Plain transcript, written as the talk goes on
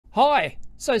Hi,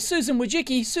 so Susan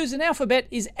Wojcicki, Susan Alphabet,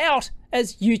 is out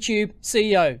as YouTube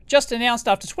CEO. Just announced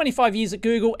after 25 years at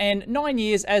Google and 9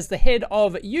 years as the head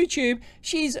of YouTube,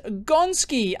 she's gone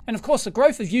ski. And of course, the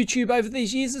growth of YouTube over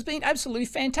these years has been absolutely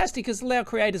fantastic. It's allowed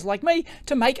creators like me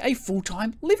to make a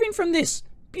full-time living from this.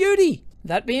 Beauty.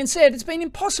 That being said, it's been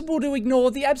impossible to ignore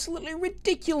the absolutely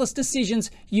ridiculous decisions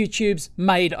YouTube's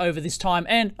made over this time,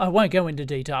 and I won't go into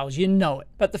details, you know it.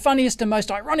 But the funniest and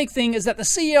most ironic thing is that the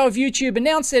CEO of YouTube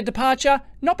announced their departure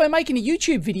not by making a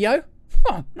YouTube video.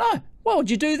 Oh, no, why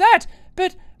would you do that?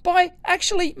 But by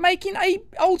actually making a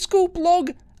old school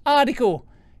blog article.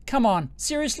 Come on,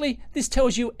 seriously, this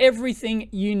tells you everything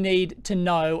you need to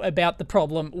know about the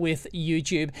problem with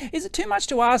YouTube. Is it too much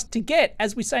to ask to get,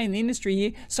 as we say in the industry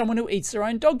here, someone who eats their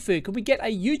own dog food? Could we get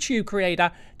a YouTube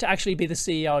creator to actually be the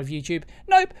CEO of YouTube?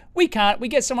 Nope, we can't. We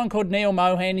get someone called Neil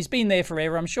Mohan. He's been there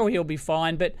forever. I'm sure he'll be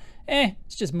fine, but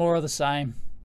it's just more of the same.